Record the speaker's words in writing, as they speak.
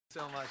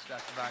So much,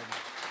 Dr. Biden.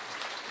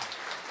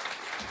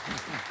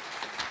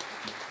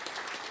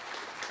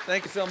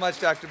 Thank you so much,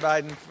 Dr.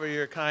 Biden, for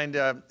your kind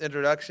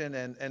introduction,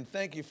 and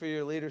thank you for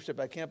your leadership.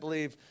 I can't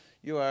believe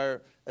you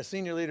are a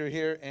senior leader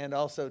here and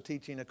also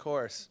teaching a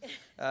course.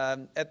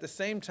 At the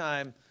same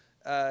time,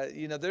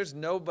 there's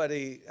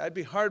nobody, I'd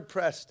be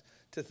hard-pressed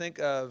to think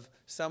of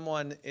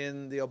someone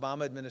in the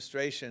Obama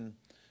administration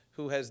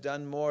who has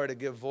done more to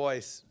give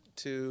voice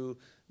to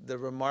the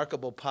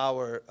remarkable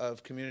power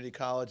of community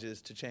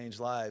colleges to change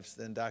lives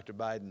than Dr.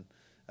 Biden.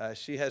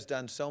 She has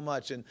done so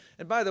much. And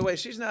by the way,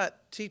 she's not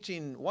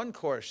teaching one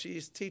course,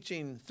 she's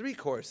teaching 3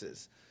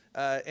 courses.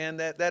 And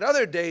that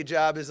other day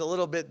job is a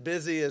little bit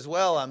busy as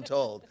well, I'm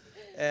told.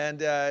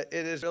 And it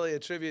is really a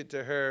tribute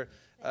to her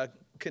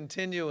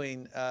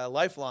continuing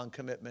lifelong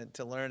commitment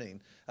to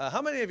learning.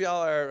 How many of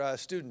y'all are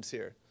students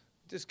here?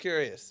 Just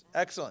curious.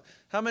 Excellent.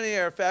 How many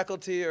are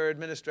faculty or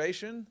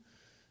administration?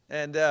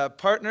 And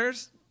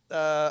partners?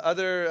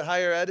 Other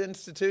higher ed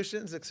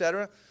institutions, et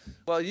cetera?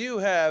 Well, you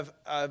have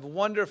a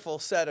wonderful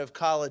set of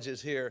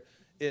colleges here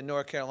in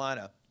North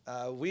Carolina.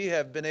 We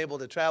have been able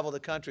to travel the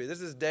country. This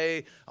is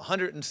day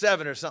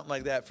 107 or something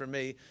like that for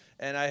me,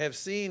 and I have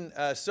seen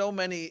so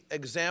many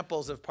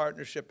examples of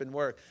partnership and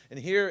work. And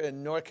here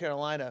in North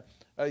Carolina,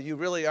 you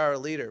really are a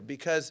leader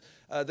because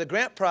the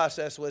grant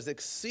process was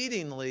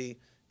exceedingly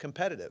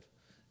competitive.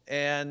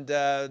 And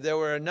there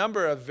were a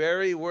number of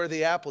very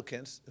worthy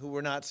applicants who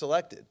were not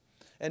selected.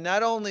 And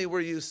not only were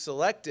you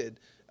selected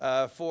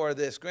for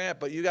this grant,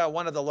 but you got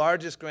one of the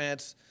largest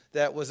grants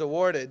that was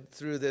awarded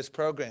through this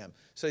program.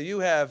 So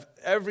you have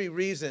every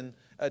reason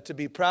to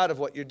be proud of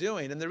what you're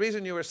doing. And the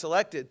reason you were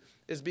selected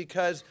is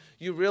because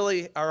you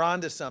really are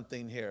onto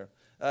something here.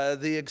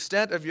 The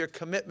extent of your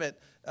commitment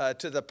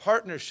to the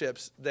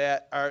partnerships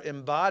that are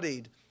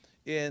embodied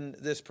in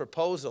this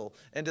proposal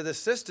and to the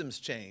systems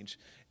change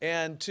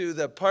and to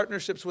the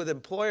partnerships with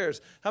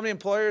employers. How many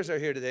employers are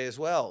here today as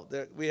well?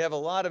 We have a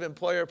lot of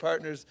employer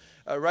partners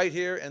right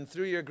here and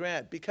through your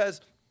grant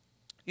because,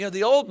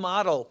 the old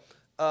model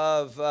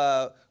of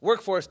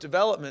workforce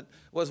development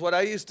was what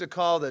I used to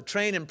call the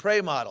train and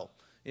pray model.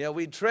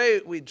 We'd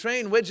train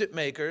widget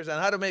makers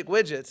on how to make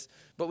widgets,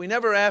 but we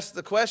never asked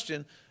the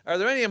question, are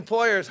there any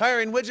employers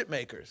hiring widget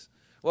makers?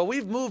 Well,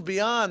 we've moved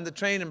beyond the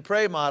train and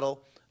pray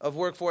model of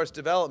workforce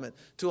development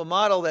to a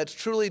model that's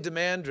truly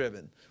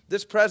demand-driven.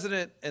 This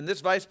president and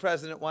this vice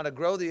president want to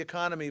grow the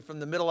economy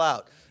from the middle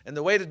out. And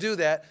the way to do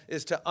that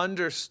is to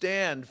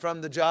understand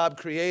from the job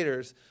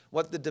creators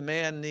what the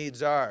demand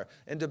needs are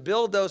and to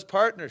build those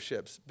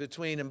partnerships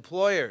between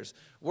employers,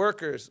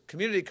 workers,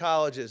 community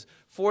colleges,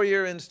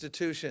 four-year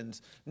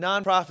institutions,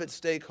 nonprofit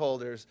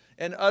stakeholders,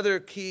 and other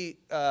key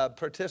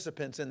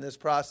participants in this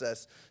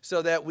process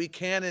so that we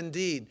can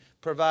indeed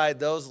provide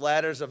those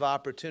ladders of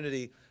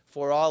opportunity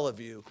for all of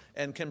you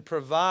and can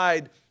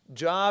provide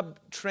job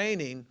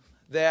training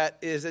that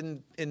is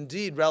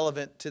indeed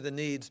relevant to the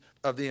needs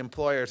of the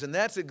employers. And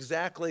that's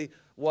exactly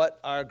what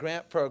our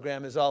grant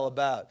program is all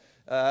about.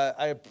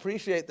 I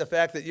appreciate the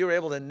fact that you were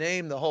able to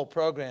name the whole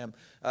program.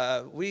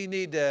 We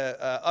need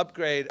to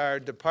upgrade our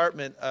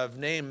Department of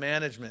Name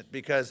Management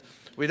because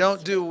we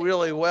don't do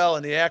really well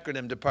in the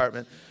acronym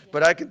department.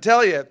 But I can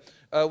tell you,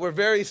 we're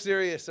very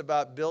serious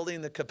about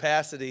building the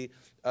capacity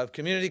of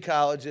community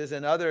colleges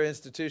and other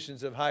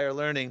institutions of higher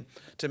learning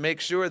to make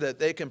sure that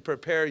they can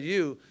prepare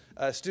you,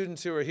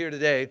 students who are here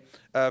today,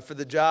 for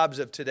the jobs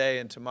of today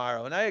and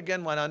tomorrow. And I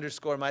again want to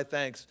underscore my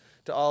thanks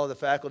to all of the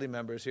faculty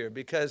members here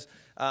because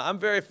I'm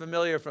very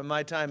familiar from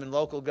my time in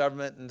local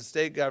government and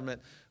state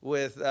government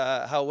with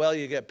how well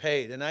you get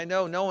paid. And I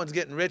know no one's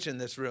getting rich in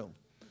this room.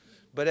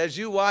 But as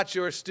you watch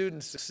your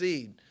students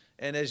succeed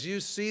and as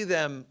you see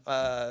them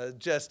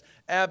just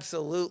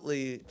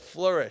absolutely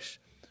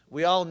flourish,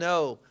 we all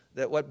know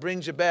that what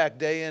brings you back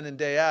day in and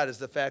day out is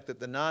the fact that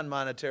the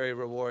non-monetary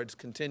rewards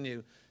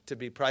continue to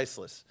be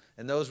priceless.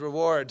 And those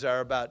rewards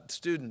are about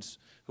students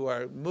who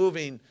are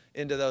moving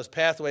into those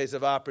pathways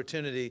of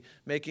opportunity,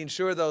 making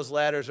sure those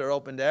ladders are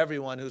open to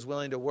everyone who's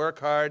willing to work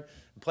hard,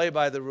 play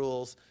by the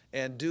rules,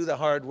 and do the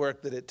hard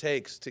work that it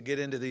takes to get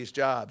into these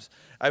jobs.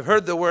 I've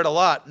heard the word a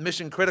lot,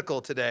 mission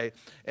critical today,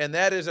 and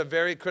that is a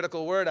very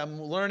critical word.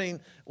 I'm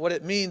learning what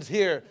it means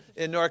here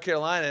in North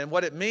Carolina, and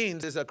what it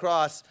means is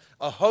across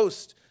a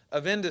host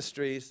of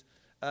industries.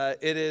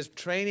 It is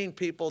training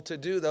people to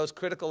do those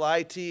critical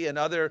IT and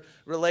other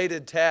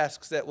related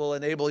tasks that will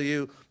enable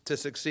you to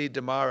succeed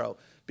tomorrow.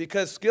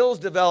 Because skills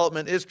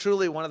development is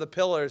truly one of the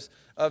pillars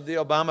of the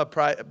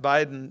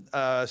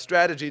Obama-Biden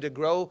strategy to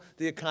grow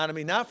the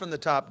economy, not from the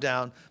top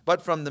down,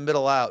 but from the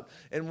middle out.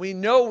 And we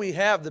know we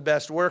have the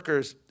best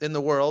workers in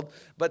the world,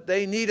 but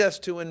they need us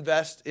to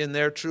invest in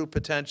their true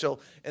potential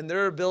and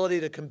their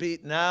ability to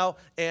compete now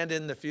and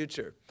in the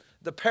future.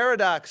 The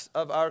paradox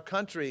of our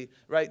country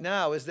right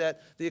now is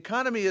that the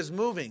economy is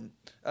moving.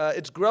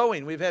 It's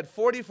growing. We've had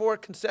 44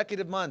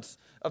 consecutive months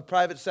of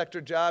private sector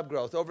job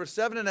growth. Over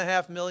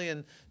 7.5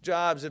 million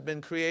jobs have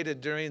been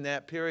created during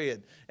that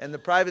period, and the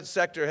private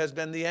sector has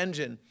been the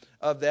engine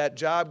of that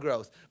job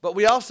growth. But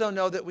we also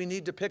know that we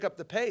need to pick up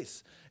the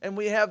pace, and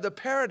we have the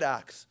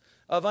paradox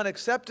of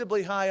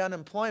unacceptably high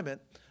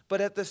unemployment,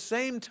 but at the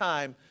same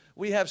time,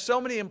 we have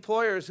so many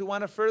employers who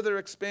want to further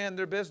expand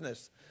their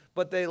business,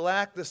 but they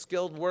lack the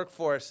skilled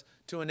workforce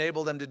to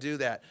enable them to do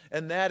that.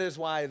 And that is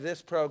why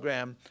this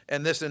program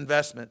and this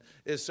investment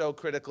is so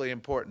critically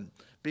important,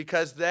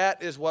 because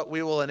that is what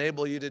we will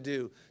enable you to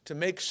do, to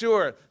make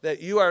sure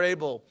that you are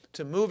able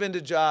to move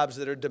into jobs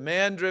that are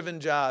demand-driven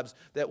jobs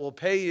that will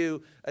pay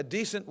you a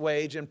decent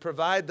wage and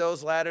provide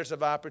those ladders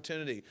of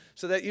opportunity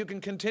so that you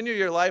can continue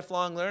your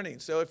lifelong learning.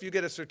 So if you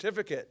get a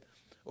certificate,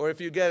 or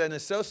if you get an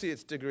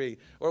associate's degree,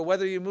 or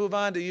whether you move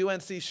on to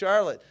UNC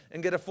Charlotte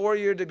and get a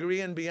 4-year degree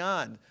and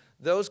beyond,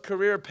 those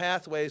career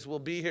pathways will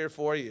be here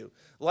for you.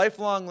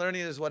 Lifelong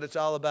learning is what it's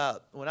all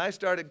about. When I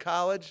started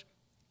college,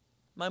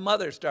 my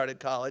mother started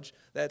college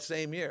that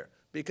same year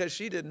because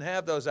she didn't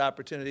have those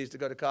opportunities to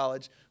go to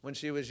college when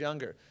she was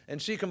younger.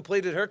 And she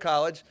completed her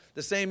college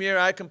the same year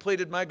I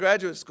completed my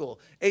graduate school,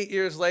 8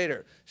 years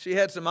later. She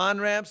had some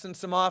on-ramps and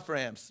some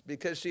off-ramps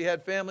because she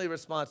had family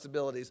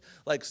responsibilities,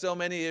 like so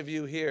many of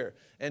you here.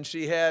 And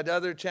she had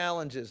other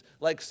challenges,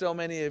 like so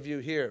many of you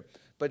here.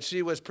 But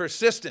she was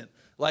persistent,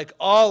 like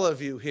all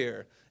of you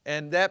here.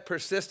 And that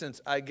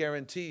persistence, I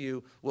guarantee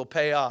you, will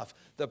pay off.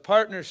 The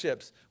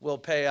partnerships will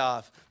pay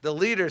off. The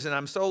leaders, and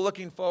I'm so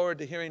looking forward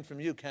to hearing from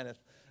you, Kenneth,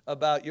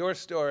 about your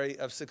story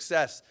of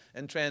success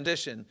and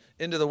transition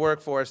into the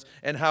workforce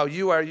and how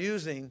you are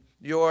using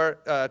your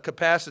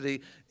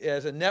capacity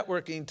as a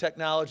networking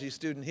technology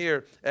student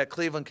here at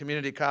Cleveland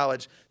Community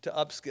College to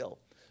upskill.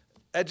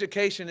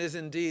 Education is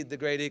indeed the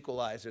great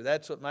equalizer.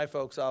 That's what my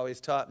folks always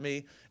taught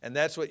me, and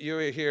that's what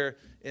you're here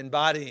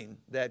embodying,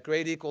 that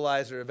great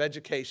equalizer of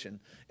education.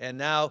 And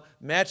now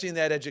matching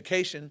that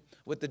education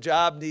with the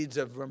job needs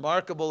of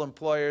remarkable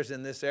employers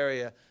in this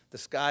area, the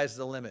sky's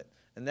the limit.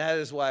 And that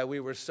is why we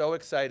were so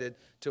excited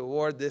to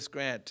award this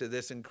grant to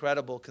this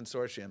incredible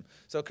consortium.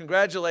 So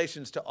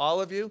congratulations to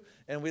all of you,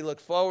 and we look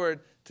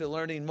forward to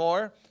learning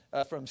more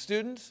from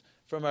students,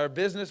 from our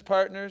business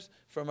partners,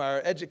 from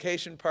our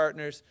education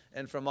partners,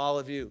 and from all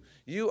of you.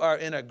 You are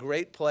in a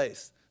great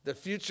place. The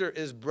future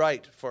is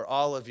bright for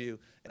all of you,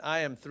 and I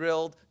am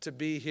thrilled to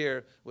be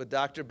here with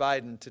Dr.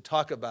 Biden to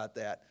talk about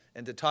that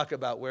and to talk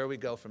about where we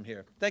go from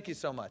here. Thank you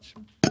so much.